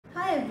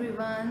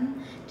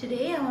everyone.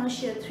 Today I want to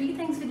share 3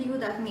 things with you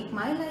that make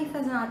my life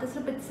as an artist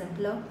a bit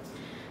simpler.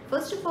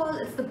 First of all,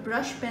 it's the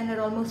brush pen that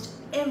almost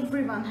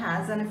everyone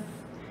has, and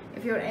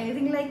if you're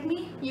anything like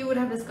me, you would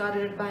have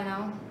discarded it by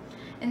now.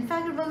 In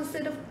fact, it was a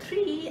set of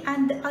 3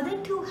 and the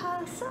other 2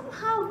 have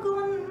somehow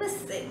gone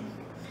missing.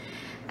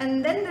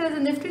 And then there's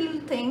a nifty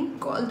little thing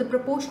called the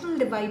proportional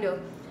divider.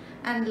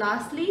 And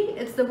lastly,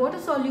 it's the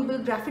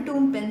water-soluble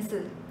Graphitone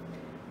pencil.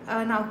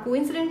 Now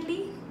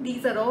coincidentally,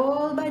 these are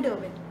all by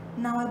Derwent.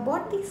 Now I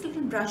bought these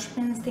little brush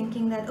pens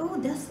thinking that, oh,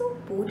 they're so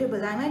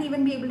portable, I might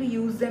even be able to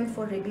use them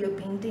for regular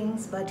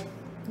paintings, but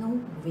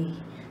no way,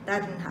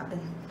 that didn't happen.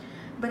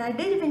 But I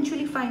did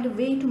eventually find a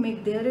way to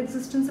make their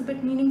existence a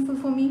bit meaningful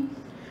for me.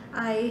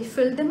 I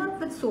filled them up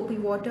with soapy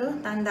water,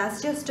 and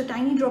that's just a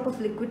tiny drop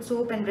of liquid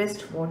soap and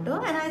rest water,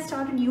 and I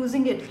started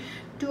using it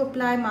to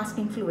apply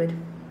masking fluid.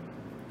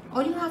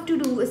 All you have to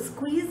do is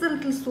squeeze the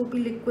little soapy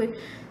liquid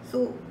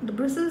so the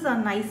bristles are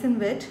nice and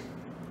wet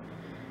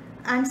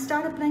and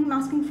start applying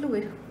masking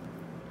fluid.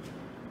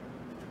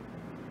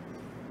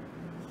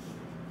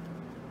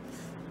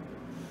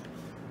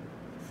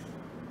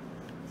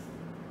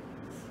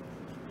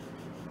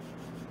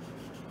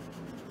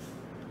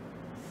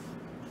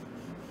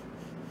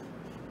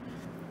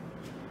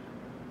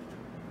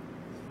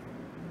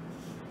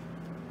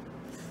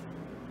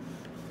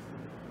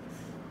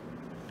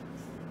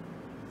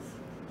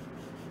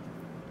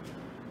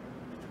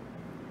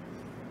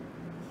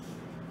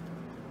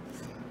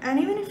 And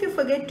even if you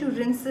forget to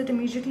rinse it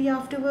immediately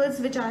afterwards,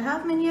 which I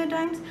have many a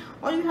times,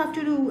 all you have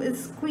to do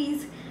is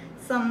squeeze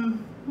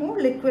some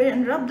more liquid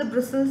and rub the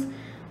bristles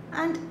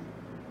and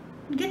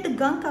get the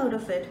gunk out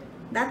of it.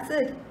 That's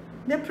it.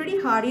 They're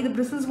pretty hardy, the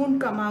bristles won't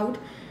come out.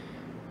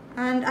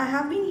 And I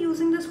have been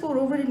using this for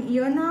over an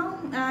year now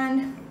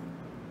and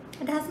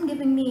it hasn't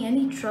given me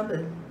any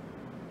trouble.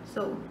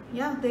 So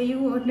yeah, there you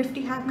go, a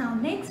nifty hack. Now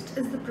next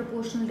is the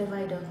proportional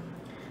divider.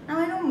 Now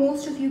I know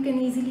most of you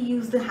can easily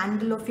use the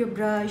handle of your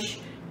brush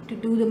to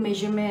do the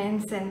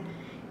measurements and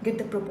get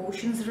the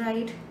proportions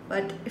right,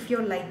 but if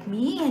you're like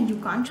me and you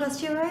can't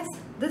trust your eyes,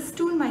 this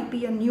tool might be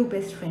your new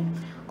best friend.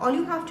 All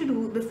you have to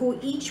do before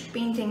each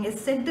painting is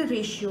set the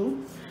ratio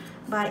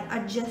by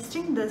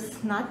adjusting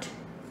this nut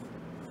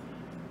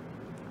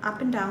up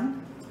and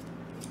down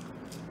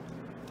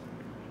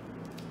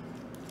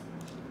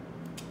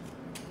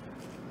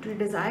to the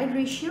desired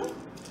ratio.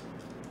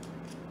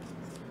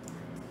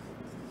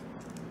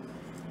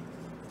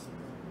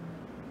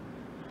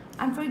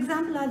 And for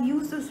example, I've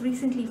used this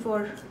recently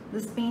for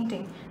this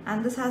painting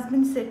and this has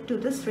been set to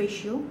this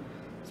ratio.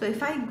 So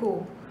if I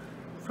go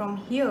from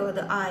here,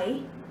 the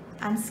eye,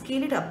 and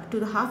scale it up to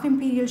the half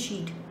imperial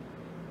sheet,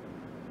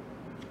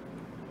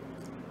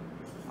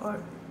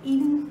 or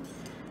even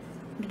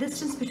the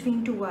distance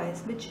between 2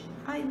 eyes, which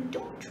I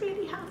don't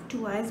really have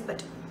 2 eyes,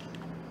 but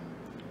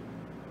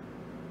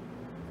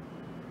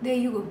there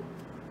you go.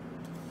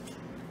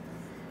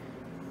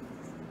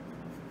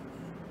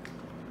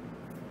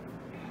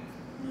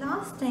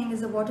 Last thing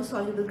is a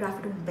water-soluble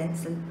Graphitone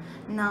pencil.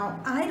 Now,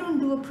 I don't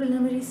do a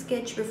preliminary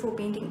sketch before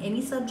painting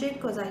any subject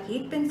because I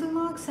hate pencil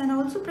marks and I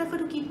also prefer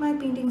to keep my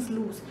paintings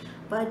loose.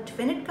 But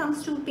when it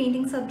comes to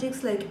painting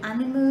subjects like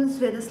animals,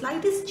 where the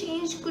slightest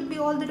change could be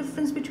all the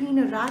difference between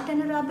a rat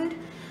and a rabbit,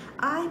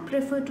 I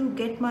prefer to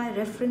get my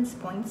reference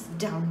points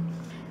down.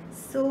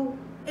 So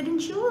it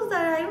ensures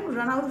that I don't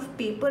run out of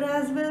paper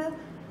as well.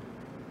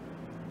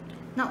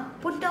 Now,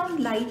 put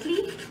down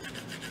lightly.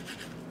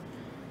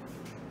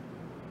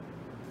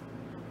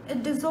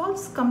 It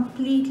dissolves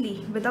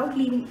completely without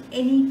leaving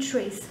any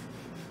trace.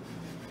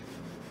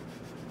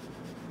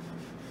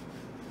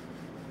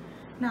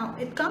 Now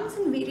it comes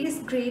in various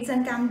grades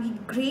and can be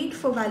great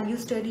for value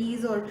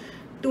studies or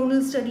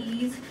tonal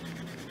studies,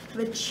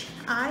 which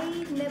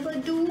I never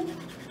do,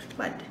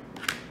 but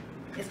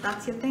if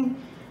that's your thing,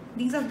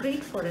 these are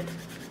great for it.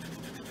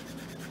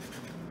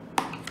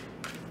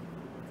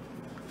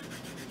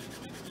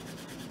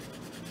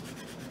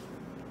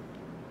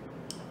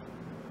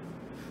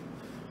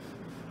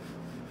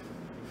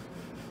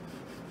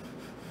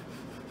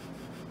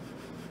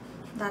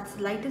 That's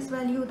the lightest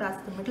value,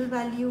 that's the middle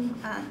value,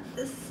 and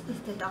this is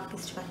the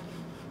darkest value.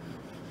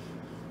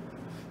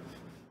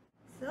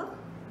 So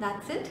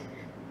that's it,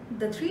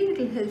 the 3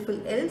 little helpful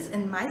elves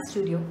in my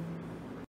studio.